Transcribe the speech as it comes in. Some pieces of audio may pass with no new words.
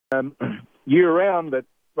year round, but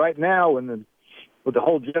right now, with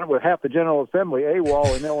half the General Assembly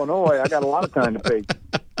AWOL in Illinois, I got a lot of time to pay.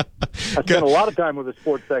 I spend a lot of time with the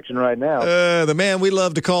sports section right now. The man we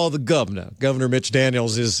love to call the governor, Governor Mitch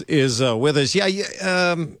Daniels, is with us. Yeah,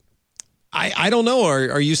 I don't know.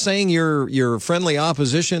 Are you saying your friendly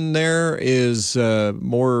opposition there is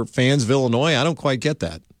more fans of Illinois? I don't quite get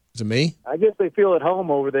that. Is it me? I guess they feel at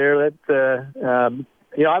home over there. That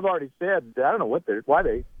I've already said I don't know why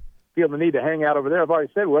they feel the need to hang out over there. I've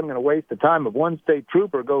already said we wasn't going to waste the time of one state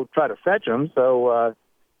trooper go try to fetch them. So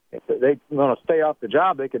if they want to stay off the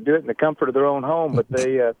job, they could do it in the comfort of their own home. But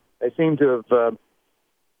they seem to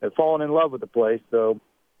have fallen in love with the place. So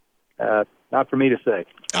not for me to say.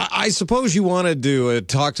 I suppose you wanted to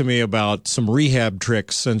talk to me about some rehab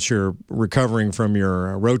tricks since you're recovering from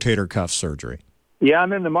your rotator cuff surgery. Yeah,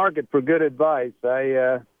 I'm in the market for good advice.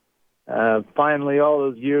 I finally, all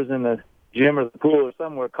those years in the gym or the pool or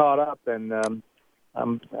somewhere, caught up, and I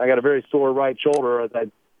got a very sore right shoulder. As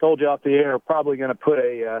I told you off the air, probably going to put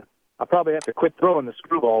I'll probably have to quit throwing the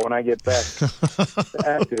screwball when I get back to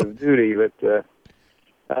active duty. But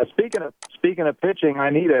speaking of pitching,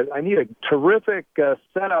 I need a terrific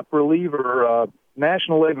setup reliever,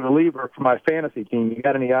 National League reliever for my fantasy team. You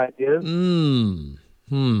got any ideas?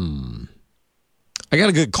 I got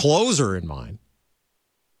a good closer in mind.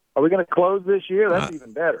 Are we going to close this year? That's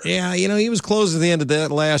even better. Yeah, he was closed at the end of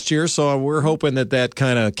that last year, so we're hoping that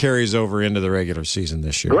kind of carries over into the regular season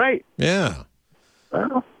this year. Great. Yeah.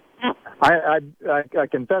 Well, I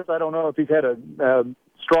confess I don't know if he's had a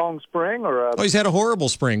strong spring or a... Oh, he's had a horrible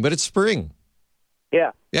spring, but it's spring.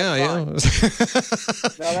 Yeah. Yeah. No,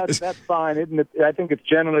 that's fine, isn't it? I think it's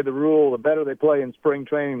generally the rule. The better they play in spring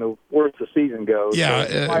training, the worse the season goes. Yeah.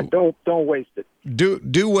 So don't waste it.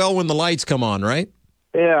 Do well when the lights come on, right?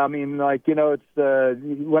 Yeah, I mean, it's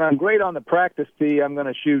when I'm great on the practice tee, I'm going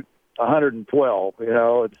to shoot 112.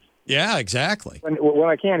 It's yeah, exactly. When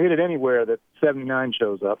I can't hit it anywhere, that 79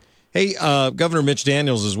 shows up. Hey, Governor Mitch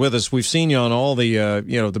Daniels is with us. We've seen you on all the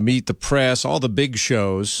the Meet the Press, all the big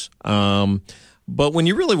shows. But when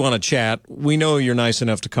you really want to chat, we know you're nice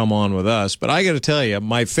enough to come on with us. But I got to tell you,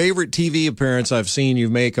 my favorite TV appearance I've seen you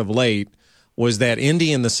make of late was that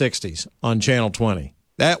Indy in the 60s on Channel 20.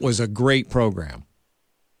 That was a great program.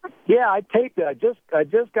 Yeah, I taped it. I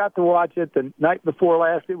just got to watch it the night before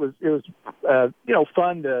last. It was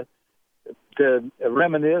fun to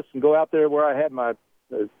reminisce and go out there where I had my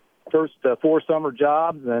first 4 summer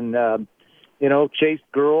jobs and chased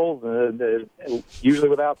girls, usually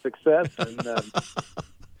without success. And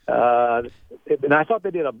I thought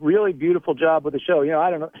they did a really beautiful job with the show. I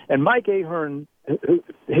don't know. And Mike Ahern,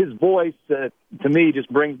 his voice to me just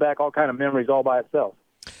brings back all kind of memories all by itself.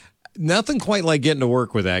 Nothing quite like getting to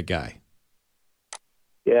work with that guy.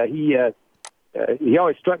 Yeah, he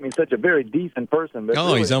always struck me as such a very decent person. But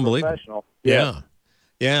really he's unbelievable. Professional. Yeah.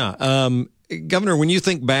 Governor, when you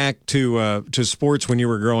think back to sports when you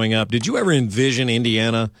were growing up, did you ever envision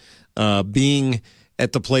Indiana being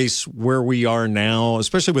at the place where we are now,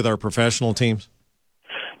 especially with our professional teams?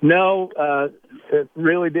 No, it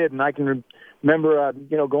really didn't. I can remember,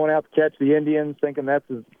 going out to catch the Indians, thinking that's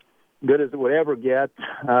as good as it would ever get.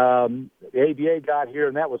 The ABA got here,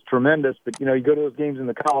 and that was tremendous. But, you go to those games in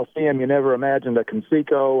the Coliseum, you never imagined a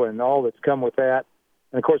Conseco and all that's come with that.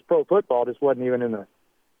 And, of course, pro football just wasn't even in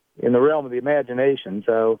the realm of the imagination.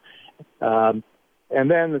 So, and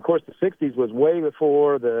then, of course, the 60s was way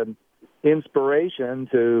before the inspiration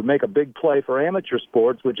to make a big play for amateur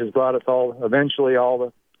sports, which has brought us eventually all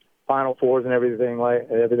the Final Fours and everything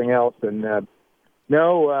else. And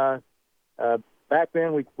back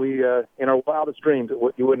then, we in our wildest dreams,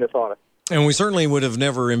 you wouldn't have thought it. And we certainly would have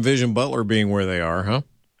never envisioned Butler being where they are, huh?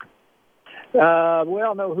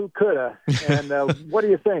 Well, no, who could have? And what do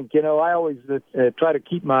you think? I always try to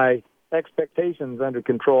keep my expectations under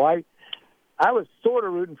control. I was sort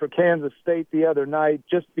of rooting for Kansas State the other night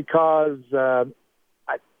just because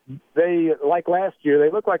they, like last year,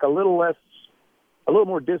 they look like a little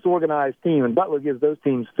more disorganized team, and Butler gives those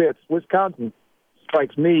teams fits. Wisconsin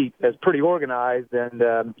strikes me as pretty organized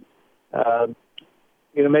and,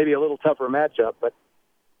 maybe a little tougher matchup, but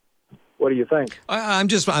what do you think? I'm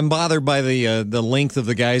bothered by the length of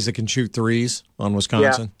the guys that can shoot threes on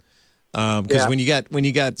Wisconsin. Because when you got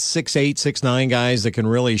 6'8", 6'9" guys that can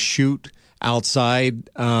really shoot outside,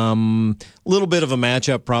 little bit of a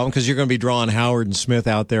matchup problem because you're going to be drawing Howard and Smith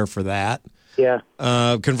out there for that. Yeah.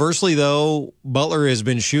 Conversely, though, Butler has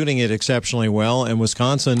been shooting it exceptionally well, and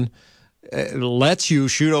Wisconsin lets you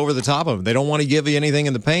shoot over the top of them. They don't want to give you anything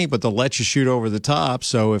in the paint, but they'll let you shoot over the top.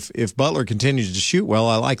 So if Butler continues to shoot well,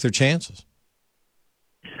 I like their chances.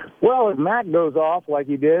 Well, if Matt goes off like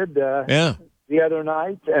he did Yeah. the other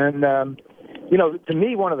night, and to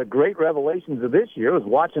me, one of the great revelations of this year was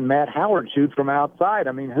watching Matt Howard shoot from outside.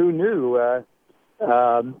 I mean, who knew?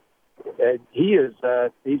 He's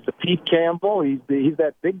the Pete Campbell. He's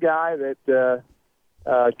that big guy that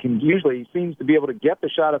he seems to be able to get the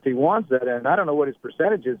shot if he wants it. And I don't know what his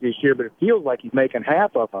percentage is this year, but it feels like he's making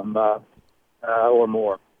half of them or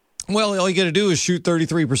more. Well, all you got to do is shoot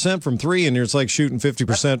 33% from three, and it's like shooting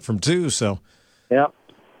 50% from two. So, yeah.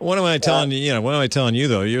 What am I telling you? What am I telling you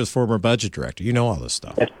though? You're the former budget director. You know all this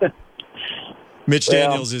stuff. Mitch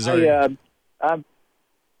Daniels is our.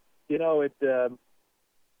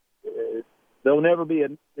 There'll never be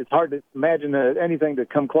it's hard to imagine anything to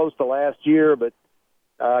come close to last year, but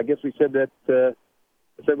I guess we said that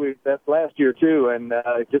that's last year too, and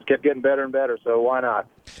it just kept getting better and better. So why not?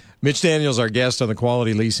 Mitch Daniels, our guest on the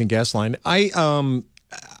Quality Leasing Guest Line.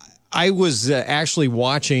 I was actually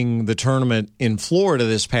watching the tournament in Florida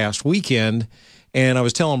this past weekend, and I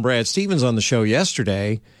was telling Brad Stevens on the show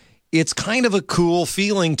yesterday, it's kind of a cool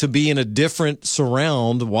feeling to be in a different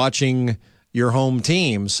surround watching your home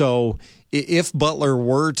team. So if Butler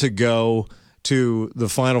were to go to the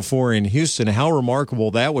Final Four in Houston, how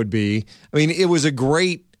remarkable that would be. I mean, it was a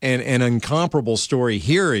great and incomparable story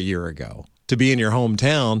here a year ago to be in your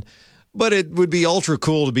hometown, but it would be ultra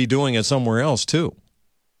cool to be doing it somewhere else too.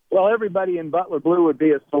 Well, everybody in Butler Blue would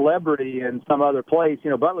be a celebrity in some other place.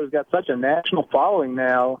 Butler's got such a national following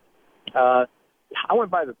now. I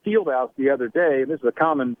went by the field house the other day, and this is a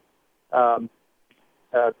common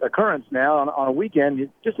occurrence now on a weekend. You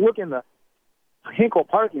just look in the Hinkle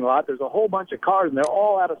parking lot. There's a whole bunch of cars, and they're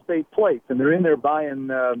all out-of-state plates, and they're in there buying,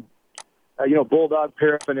 Bulldog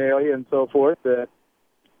paraphernalia and so forth. A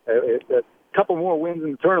couple more wins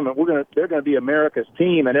in the tournament, they're going to be America's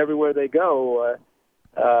team, and everywhere they go,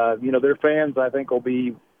 their fans, I think, will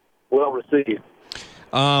be well received.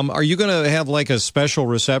 Are you going to have like a special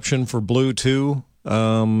reception for Blue too?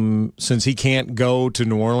 Since he can't go to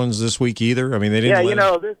New Orleans this week either. I mean, they didn't.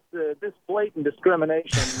 Yeah, this blatant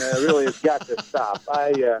discrimination really has got to stop.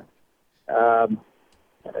 I got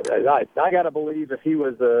to believe if he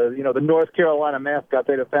was the North Carolina mascot,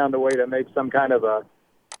 they'd have found a way to make some kind of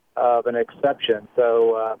an exception.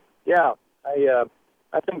 So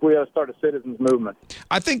I think we ought to start a citizens movement.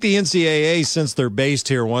 I think the NCAA, since they're based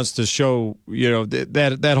here, wants to show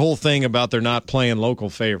that whole thing about they're not playing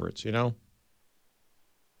local favorites.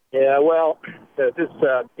 Yeah, well,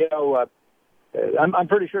 I'm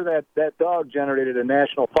pretty sure that dog generated a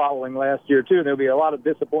national following last year too. There'll be a lot of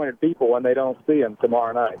disappointed people when they don't see him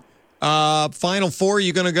tomorrow night. Final Four,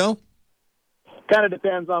 you going to go? Kind of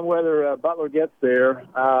depends on whether Butler gets there.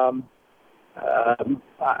 I'll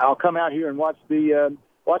come out here and watch the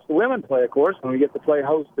women play, of course, when we get to play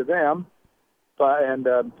host to them, and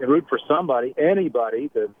root for anybody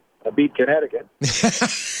to beat Connecticut,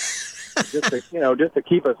 just to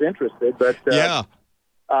keep us interested. But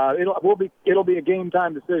it'll be a game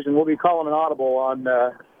time decision. We'll be calling an audible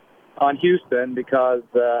on Houston because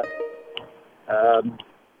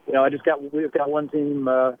we've got one team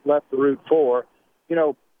left to root for.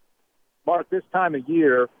 Mark, this time of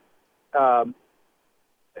year. I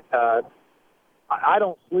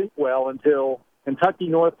don't sleep well until Kentucky,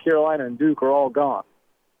 North Carolina, and Duke are all gone.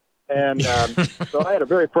 And so I had a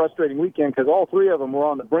very frustrating weekend because all three of them were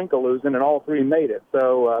on the brink of losing, and all three made it.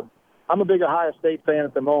 So I'm a big Ohio State fan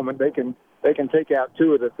at the moment. They can take out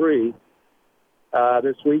two of the three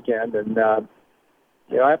this weekend, and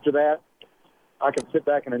after that, I can sit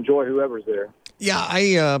back and enjoy whoever's there. Yeah,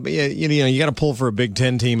 you got to pull for a Big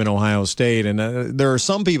Ten team in Ohio State, and there are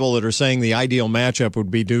some people that are saying the ideal matchup would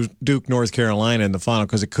be Duke, North Carolina in the final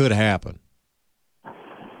because it could happen.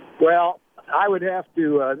 Well, I would have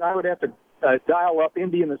to dial up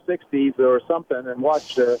Indy in the '60s or something and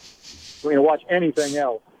watch anything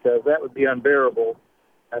else because that would be unbearable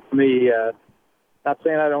to me. Not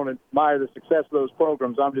saying I don't admire the success of those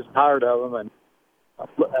programs. I'm just tired of them, and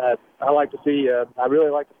I like to see. I really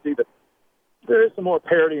like to see that there is some more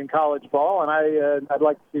parity in college ball, and I'd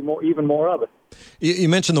like to see even more of it. You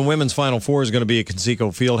mentioned the women's Final Four is going to be at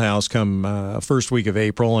Conseco Fieldhouse come first week of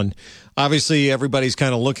April, and obviously everybody's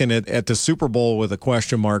kind of looking at the Super Bowl with a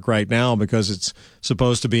question mark right now because it's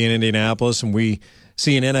supposed to be in Indianapolis, and we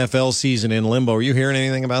see an NFL season in limbo. Are you hearing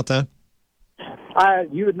anything about that?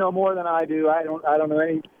 You would know more than I do. I don't know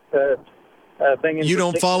any thing. You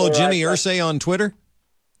don't follow Jimmy Irsay on Twitter?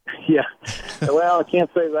 Yeah. Well, I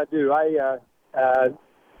can't say that I do. I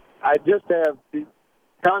just have the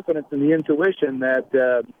confidence and the intuition that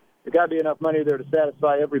there's got to be enough money there to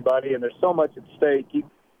satisfy everybody, and there's so much at stake.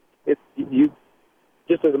 You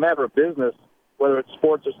just as a matter of business, whether it's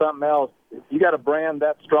sports or something else, if you got a brand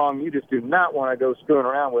that strong, you just do not want to go screwing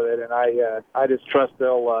around with it. And I just trust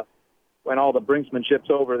they'll, when all the brinksmanship's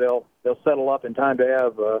over, they'll settle up in time to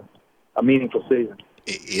have a meaningful season.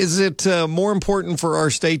 Is it more important for our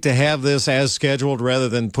state to have this as scheduled rather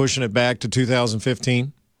than pushing it back to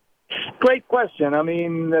 2015? Great question. I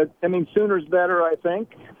mean, sooner's better, I think.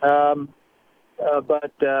 But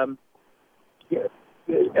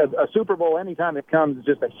a Super Bowl, anytime it comes, is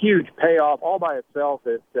just a huge payoff all by itself.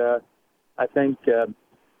 It, I think,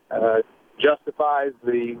 justifies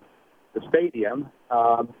the stadium.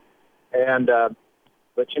 But,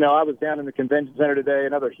 I was down in the convention center today,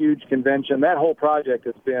 another huge convention. That whole project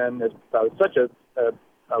has been such a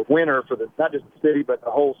winner for not just the city, but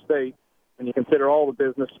the whole state, when you consider all the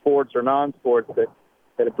business, sports or non-sports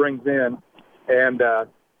that it brings in. And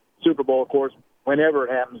Super Bowl, of course, whenever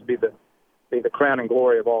it happens, be the crowning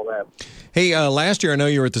glory of all that. Hey, last year I know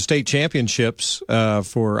you were at the state championships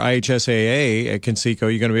for IHSAA at Conseco. Are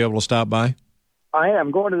you going to be able to stop by? I am.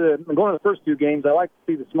 I'm going to the first two games. I like to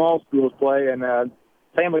see the small schools play, and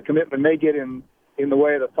family commitment may get in the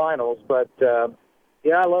way of the finals. But I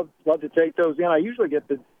love to take those in. I usually get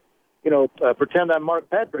to pretend I'm Mark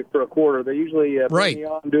Patrick for a quarter. They usually bring me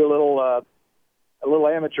on and do a little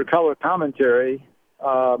amateur color commentary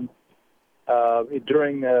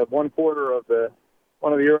during one quarter of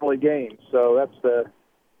one of the early games. So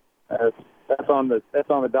that's on the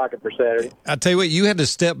docket for Saturday. I tell you what, you had to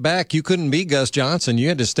step back. You couldn't be Gus Johnson. You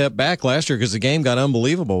had to step back last year because the game got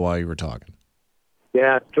unbelievable while you were talking.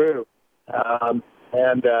 Yeah, it's true. Some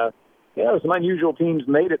unusual teams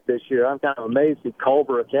made it this year. I'm kind of amazed at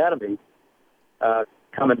Culver Academy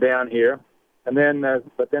coming down here, and then of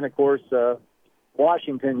course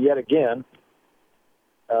Washington yet again.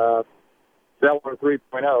 Zeller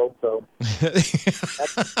 3.0, so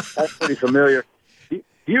that's pretty familiar. Do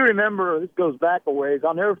you remember? This goes back a ways.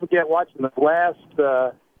 I'll never forget watching the last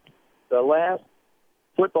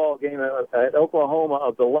football game at Oklahoma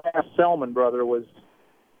of the last Selman brother. Was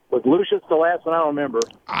Lucius the last one? I don't remember.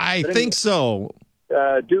 I think so.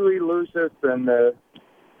 Dewey, Lucius, and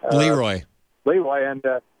Leroy, and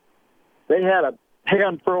they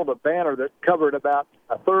unfurled a banner that covered about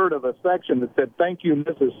a third of a section that said, "Thank you,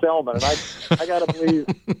 Mrs. Selman." And I got to believe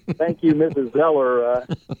 "Thank you, Mrs. Zeller"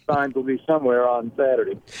 signs will be somewhere on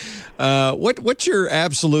Saturday. What's your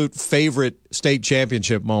absolute favorite state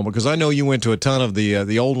championship moment? Because I know you went to a ton of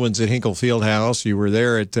the old ones at Hinkle Fieldhouse. You were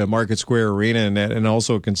there at Market Square Arena and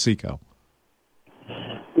also at Conseco.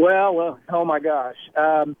 Well, oh my gosh.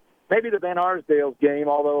 Maybe the Van Arsdale's game,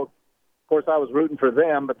 although, of course, I was rooting for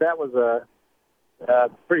them, but that was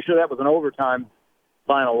pretty sure that was an overtime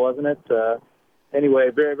final, wasn't it? Anyway,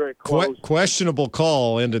 very, very close. Questionable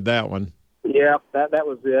call ended that one. Yeah, that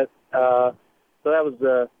was it. So that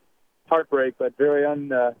was heartbreak, but very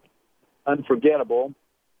unforgettable.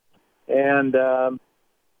 And, the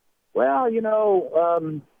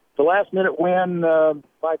last-minute win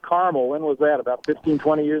by Carmel, when was that, about 15,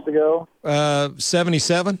 20 years ago?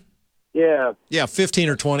 77? Yeah. Yeah, 15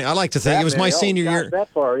 or 20. I like to think. It was my senior year. That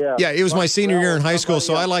far, yeah. Yeah, it was my senior year in high school,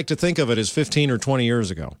 so I like to think of it as 15 or 20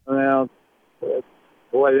 years ago. Well,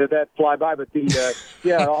 boy, did that fly by, but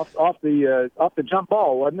off the jump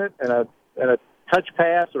ball, wasn't it? And a touch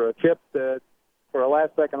pass or a tip for a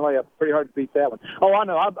last-second layup. Pretty hard to beat that one. Oh, I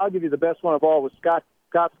know. I'll give you the best one of all was Scott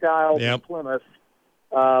Skiles in Plymouth.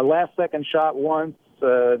 Last-second shot once,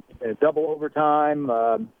 double overtime.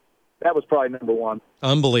 That was probably number one.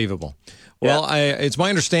 Unbelievable. Well, it's my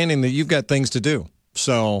understanding that you've got things to do.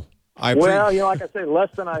 So like I said, less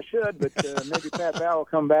than I should, but maybe Pat Bauer will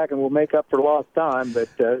come back and we'll make up for lost time. But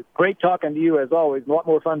great talking to you as always. A lot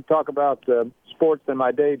more fun to talk about sports than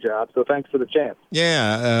my day job. So thanks for the chance.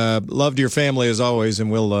 Yeah, loved your family as always,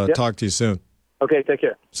 and we'll talk to you soon. Okay, take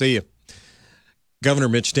care. See you. Governor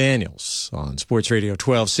Mitch Daniels on Sports Radio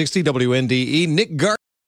 1260 WNDE. Nick Gardner.